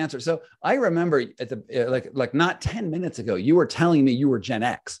that's a good answer. So I remember at the like not 10 minutes ago, you were telling me you were Gen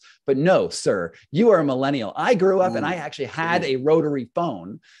X, but no, sir, you are a millennial. I grew up and I actually had a rotary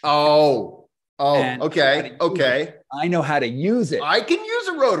phone. Okay. I know how to use it. I can use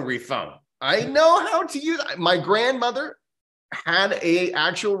a rotary phone. I know how to use it. My grandmother had a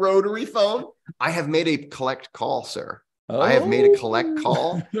actual rotary phone. I have made a collect call, sir. I have made a collect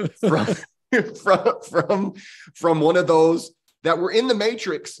call from one of those that were in the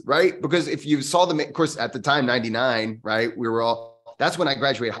Matrix, right? Because if you saw of course, at the time, 99, right? That's when I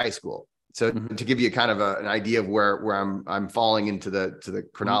graduated high school. So to give you kind of an idea of where I'm falling into the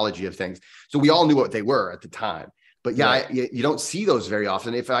chronology of things. So we all knew what they were at the time, but you don't see those very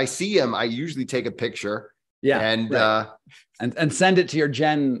often. If I see them, I usually take a picture. And send it to your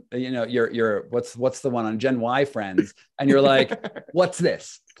Gen, your what's the one on Gen Y friends, and you're like, what's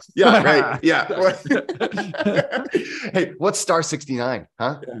this? Yeah, right. Yeah. Hey, what's star 69?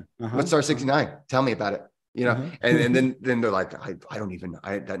 Huh? What's star 69? Tell me about it. And then they're like, I don't even,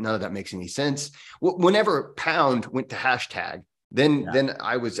 none of that makes any sense. Whenever pound went to hashtag, then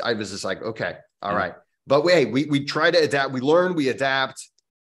I was just like, okay, all right. But we try to adapt. We learn, we adapt.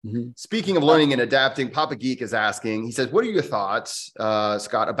 Speaking of learning and adapting, Papa Geek is asking, he says, what are your thoughts,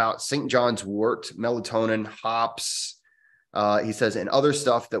 Scott, about St. John's wort, melatonin, hops, he says, and other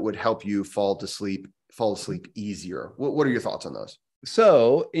stuff that would help you fall asleep easier? What are your thoughts on those?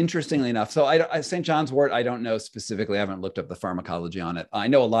 So interestingly enough, St. John's wort, I don't know specifically. I haven't looked up the pharmacology on it. I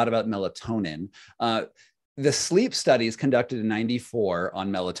know a lot about melatonin. The sleep studies conducted in 94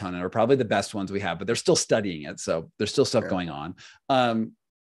 on melatonin are probably the best ones we have, but they're still studying it. So there's still stuff going on.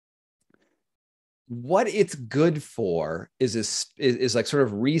 What it's good for is like sort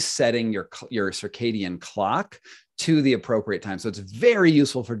of resetting your circadian clock to the appropriate time. So it's very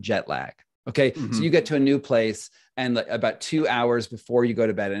useful for jet lag. Okay. So you get to a new place and about 2 hours before you go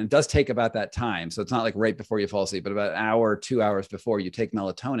to bed, and it does take about that time. So it's not like right before you fall asleep, but about an hour, 2 hours before you take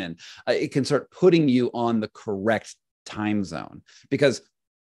melatonin, it can start putting you on the correct time zone, because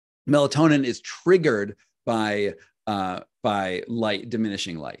melatonin is triggered by light,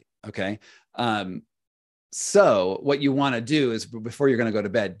 diminishing light. Okay. So what you want to do is, before you're going to go to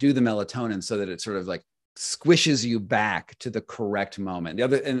bed, do the melatonin so that it sort of like squishes you back to the correct moment. The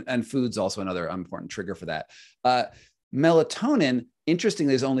other, and food's also another important trigger for that. Melatonin,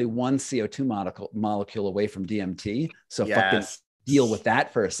 interestingly, is only one CO2 molecule away from DMT. So fucking deal with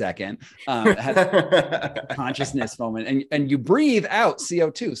that for a second. It has a consciousness moment, and you breathe out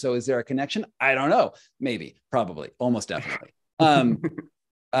CO2. So is there a connection? I don't know. Maybe, probably, almost definitely. But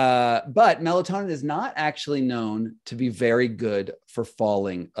melatonin is not actually known to be very good for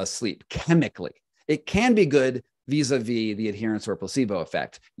falling asleep chemically. It can be good vis-a-vis the adherence or placebo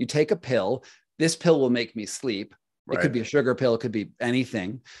effect. You take a pill, this pill will make me sleep. Right. It could be a sugar pill, it could be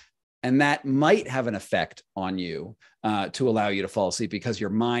anything. And that might have an effect on you to allow you to fall asleep, because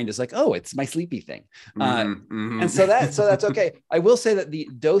your mind is like, oh, it's my sleepy thing. And so that's okay. I will say that the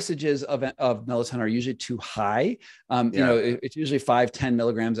dosages of melatonin are usually too high. It's usually 5-10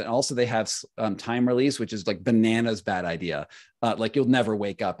 milligrams. And also they have time release, which is like bananas bad idea. Like you'll never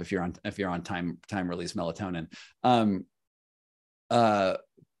wake up if you're on time release melatonin.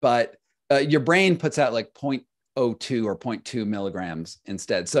 But your brain puts out like 0.02 or 0.2 milligrams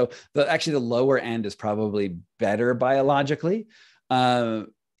instead. So actually the lower end is probably better biologically. I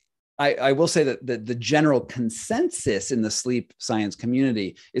will say that the general consensus in the sleep science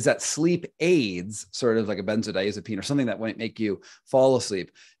community is that sleep aids, sort of like a benzodiazepine or something that might make you fall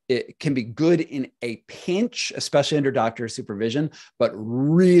asleep, it can be good in a pinch, especially under doctor supervision, but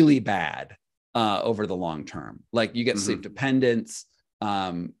really bad over the long term. Like you get sleep dependence.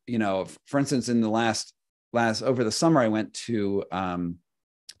 For instance, in the last over the summer, I went to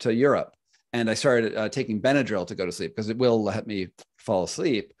Europe, and I started taking Benadryl to go to sleep because it will let me fall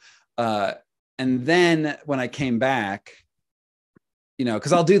asleep. And then when I came back,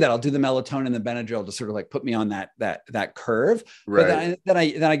 because I'll do that. I'll do the melatonin, the Benadryl to sort of like put me on that curve. Right. But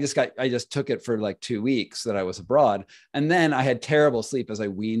then I just took it for like 2 weeks that I was abroad, and then I had terrible sleep as I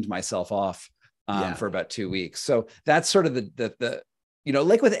weaned myself off for about 2 weeks. So that's sort of the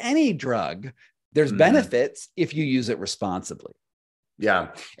like with any drug, there's benefits if you use it responsibly. Yeah.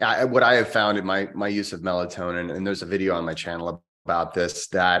 What I have found in my use of melatonin, and there's a video on my channel about this,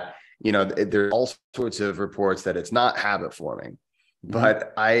 that, there's all sorts of reports that it's not habit forming.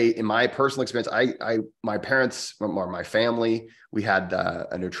 But in my personal experience, my parents or my family, we had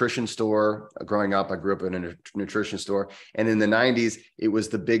a nutrition store growing up. I grew up in a nutrition store, and in the 90s, it was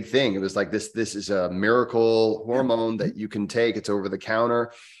the big thing. It was like, this is a miracle hormone that you can take. It's over the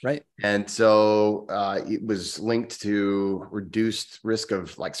counter. Right. And so it was linked to reduced risk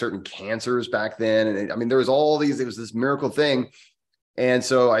of like certain cancers back then. And there was it was this miracle thing. And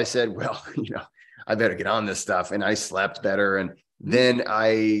so I said, well, I better get on this stuff. And I slept better. And then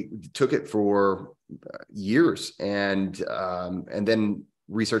I took it for years, and then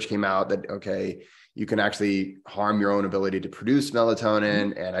research came out that, okay, you can actually harm your own ability to produce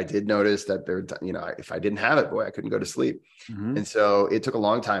melatonin. And I did notice that if I didn't have it, boy, I couldn't go to sleep. And so it took a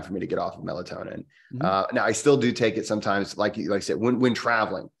long time for me to get off of melatonin. Now I still do take it sometimes, like I said, when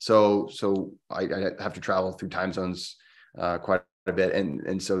traveling. So I have to travel through time zones quite a bit,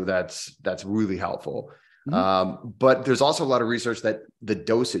 and so that's really helpful. But there's also a lot of research that the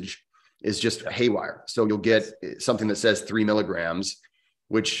dosage is just haywire. So you'll get something that says 3 milligrams,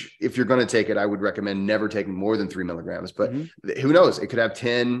 which if you're going to take it, I would recommend never taking more than 3 milligrams. But who knows? It could have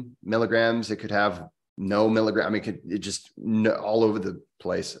 10 milligrams. It could have no milligram. It just all over the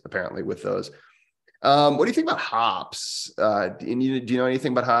place, apparently, with those. What do you think about hops? Do you know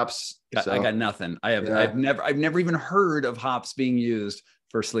anything about hops? I got nothing. I've never even heard of hops being used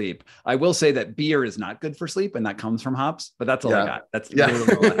for sleep. I will say that beer is not good for sleep, and that comes from hops, but that's all I got. That's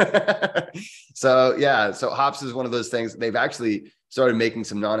literally all I got. So hops is one of those things. They've actually started making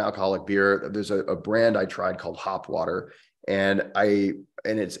some non-alcoholic beer. There's a brand I tried called Hop Water, and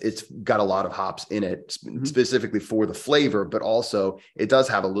it's got a lot of hops in it, specifically for the flavor, but also it does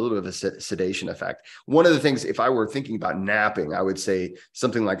have a little bit of a sedation effect. One of the things, if I were thinking about napping, I would say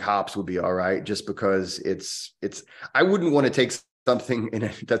something like hops would be all right, just because I wouldn't want to take something in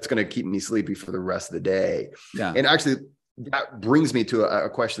it that's going to keep me sleepy for the rest of the day. Yeah. And actually, that brings me to a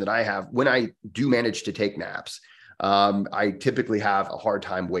question that I have. When I do manage to take naps, I typically have a hard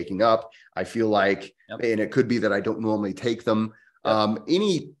time waking up. I feel like, and it could be that I don't normally take them.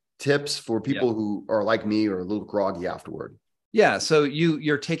 Any tips for people who are like me or a little groggy afterward? Yeah. So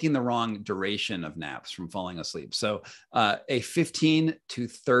you're taking the wrong duration of naps from falling asleep. So a 15 to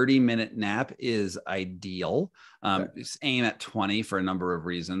 30 minute nap is ideal. Aim at 20 for a number of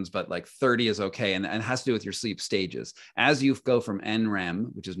reasons, but like 30 is okay. And it has to do with your sleep stages. As you go from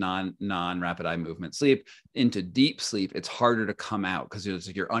NREM, which is non-rapid eye movement sleep, into deep sleep, it's harder to come out because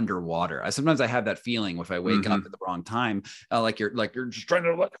you're underwater. Sometimes I have that feeling if I wake up at the wrong time, like you're just trying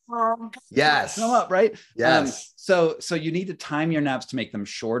to come up, right? Yes. So you need to time your naps to make them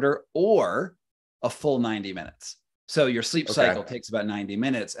shorter, or a full 90 minutes. So your sleep cycle takes about 90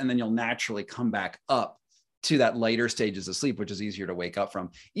 minutes, and then you'll naturally come back up to that lighter stages of sleep, which is easier to wake up from.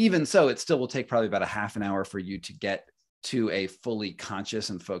 Even so, it still will take probably about a half an hour for you to get to a fully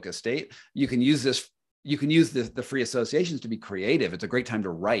conscious and focused state. You can use the free associations to be creative. It's a great time to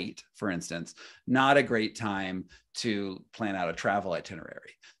write, for instance, not a great time to plan out a travel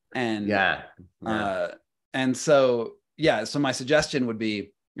itinerary. And so my suggestion would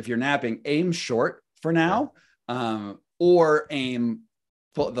be, if you're napping, aim short for now, or aim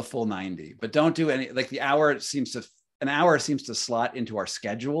the full 90, but don't do any, like an hour seems to slot into our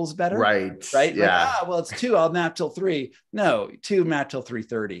schedules better. Right. Yeah. Like, it's 2, I'll nap till 3. No, 2, nap till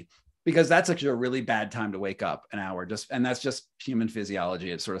 3:30, because that's actually a really bad time to wake up, an hour, and that's just human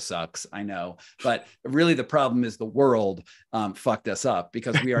physiology. It sort of sucks, I know, but really the problem is the world fucked us up,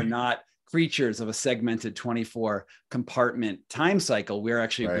 because we are not creatures of a segmented 24 compartment time cycle. We're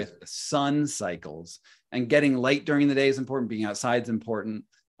actually with sun cycles, and getting light during the day is important. Being outside is important.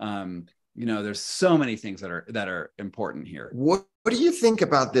 There's so many things that are important here. What do you think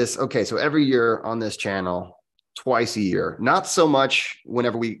about this? Okay, so every year on this channel, twice a year, not so much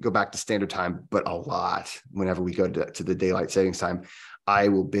whenever we go back to standard time, but a lot whenever we go to the daylight savings time, I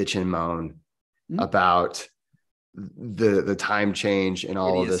will bitch and moan about the time change and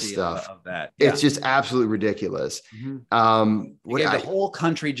all of this stuff. Of that. It's just absolutely ridiculous. The whole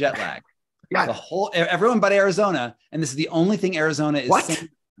country jet lag. Everyone but Arizona, and this is the only thing Arizona is saying.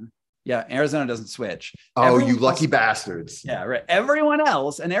 Yeah, Arizona doesn't switch. Everyone you lucky bastards. Yeah, right. Everyone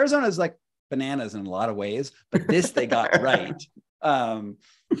else, and Arizona is like bananas in a lot of ways, but this they got right. um,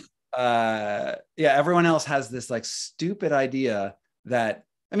 everyone else has this like stupid idea that,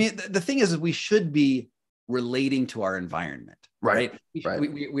 I mean, the thing is we should be relating to our environment, right?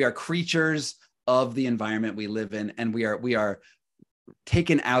 We are creatures of the environment we live in, and we are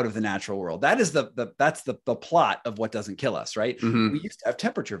taken out of the natural world. That is that's the plot of What Doesn't Kill Us, right? We used to have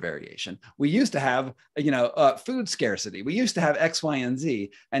temperature variation. We used to have, food scarcity. We used to have X, Y, and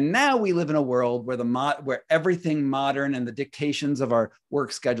Z. And now we live in a world where where everything modern and the dictations of our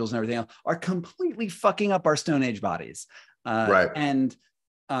work schedules and everything else are completely fucking up our Stone Age bodies. I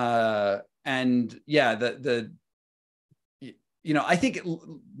think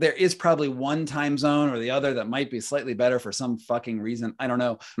there is probably one time zone or the other that might be slightly better for some fucking reason. I don't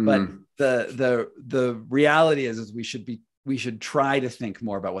know. But the reality is we should try to think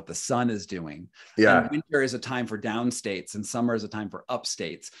more about what the sun is doing. And winter is a time for down states and summer is a time for up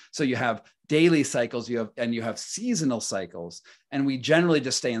states. So you have daily cycles, you have seasonal cycles, and we generally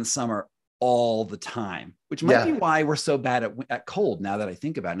just stay in summer all the time, which might be why we're so bad at cold. Now that I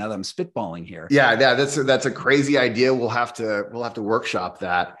think about it, now that I'm spitballing here. That's a crazy idea. We'll have to workshop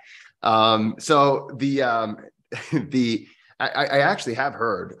that. So I actually have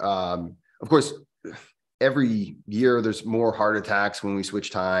heard, of course, every year there's more heart attacks when we switch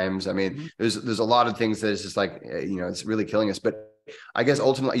times. I mean, there's a lot of things that is just like, it's really killing us, but I guess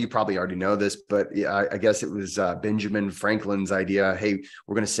ultimately you probably already know this, but I guess it was Benjamin Franklin's idea. Hey,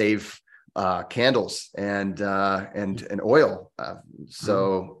 we're going to save candles and oil.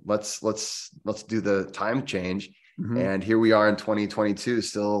 So let's do the time change. And here we are in 2022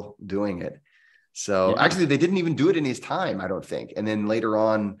 still doing it. So actually they didn't even do it in his time, I don't think. And then later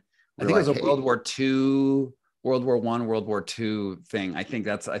on, I think it was a World War II, World War I, World War II thing. I think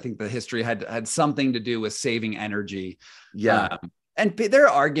the history had something to do with saving energy. And there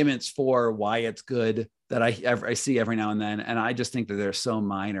are arguments for why it's good that I see every now and then. And I just think that they're so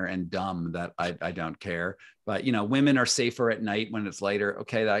minor and dumb that I don't care. But, women are safer at night when it's lighter.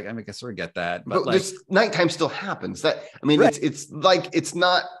 Okay. I can sort of get that. But this nighttime still happens. It's like, it's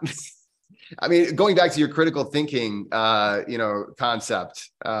not, I mean, going back to your critical thinking, concept,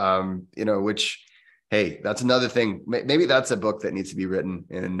 which, hey, that's another thing. Maybe that's a book that needs to be written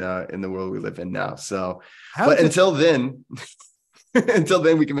in the world we live in now. So, until then,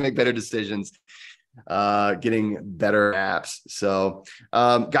 we can make better decisions, getting better apps. So,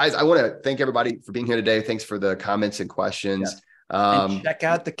 guys, I want to thank everybody for being here today. Thanks for the comments and questions. And check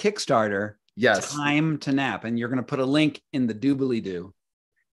out the Kickstarter. Time to Nap, and you're going to put a link in the doobly-doo.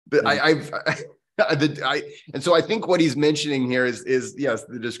 But and so I think what he's mentioning here is yes,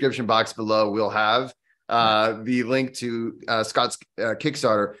 the description box below will have the link to Scott's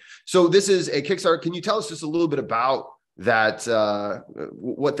Kickstarter. So this is a Kickstarter. Can you tell us just a little bit about that,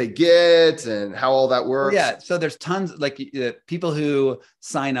 what they get and how all that works? So there's tons, like people who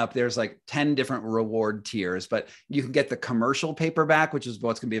sign up, there's like 10 different reward tiers, but you can get the commercial paperback, which is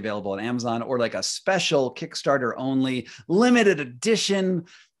what's going to be available on Amazon, or like a special Kickstarter only limited edition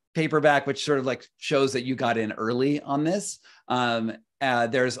paperback, which sort of like shows that you got in early on this.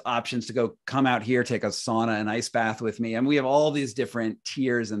 There's options to come out here, take a sauna and ice bath with me. And we have all these different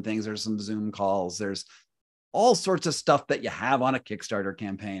tiers and things. There's some Zoom calls. There's all sorts of stuff that you have on a Kickstarter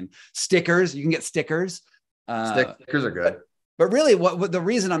campaign. Stickers, you can get stickers. Stickers are good. But really what the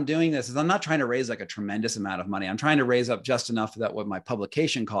reason I'm doing this is I'm not trying to raise like a tremendous amount of money. I'm trying to raise up just enough that what my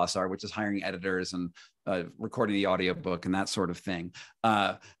publication costs are, which is hiring editors and recording the audiobook and that sort of thing.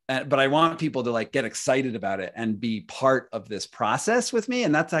 But I want people to like get excited about it and be part of this process with me.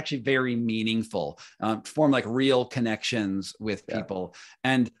 And that's actually very meaningful, form like real connections with people.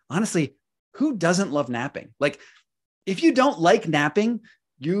 And honestly, who doesn't love napping? Like, if you don't like napping,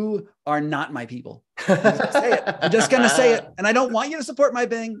 you are not my people. I'm just going to say it. And I don't want you to support my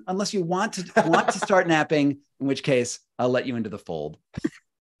thing unless you want to start napping, in which case I'll let you into the fold.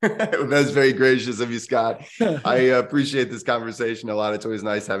 That's very gracious of you, Scott. I appreciate this conversation a lot. It's always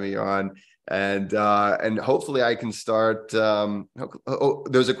nice having you on. And hopefully I can start.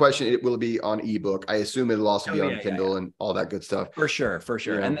 There's a question. It will be on ebook. I assume it'll also be on Kindle and all that good stuff. For sure.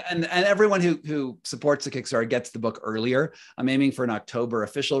 Yeah. And everyone who supports the Kickstarter gets the book earlier. I'm aiming for an October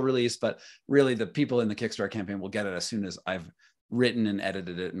official release, but really the people in the Kickstarter campaign will get it as soon as I've written and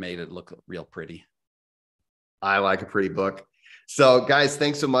edited it and made it look real pretty. I like a pretty book. So guys,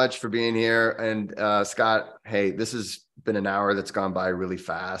 thanks so much for being here. And Scott, hey, this has been an hour that's gone by really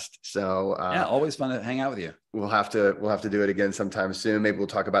fast. So always fun to hang out with you. We'll have to do it again sometime soon. Maybe we'll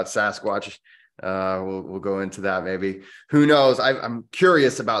talk about Sasquatch. We'll go into that maybe. Who knows? I'm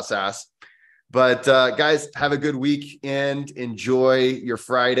curious about SAS. But guys, have a good weekend. Enjoy your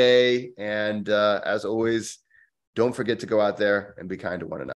Friday. And as always, Don't forget to go out there and be kind to one another.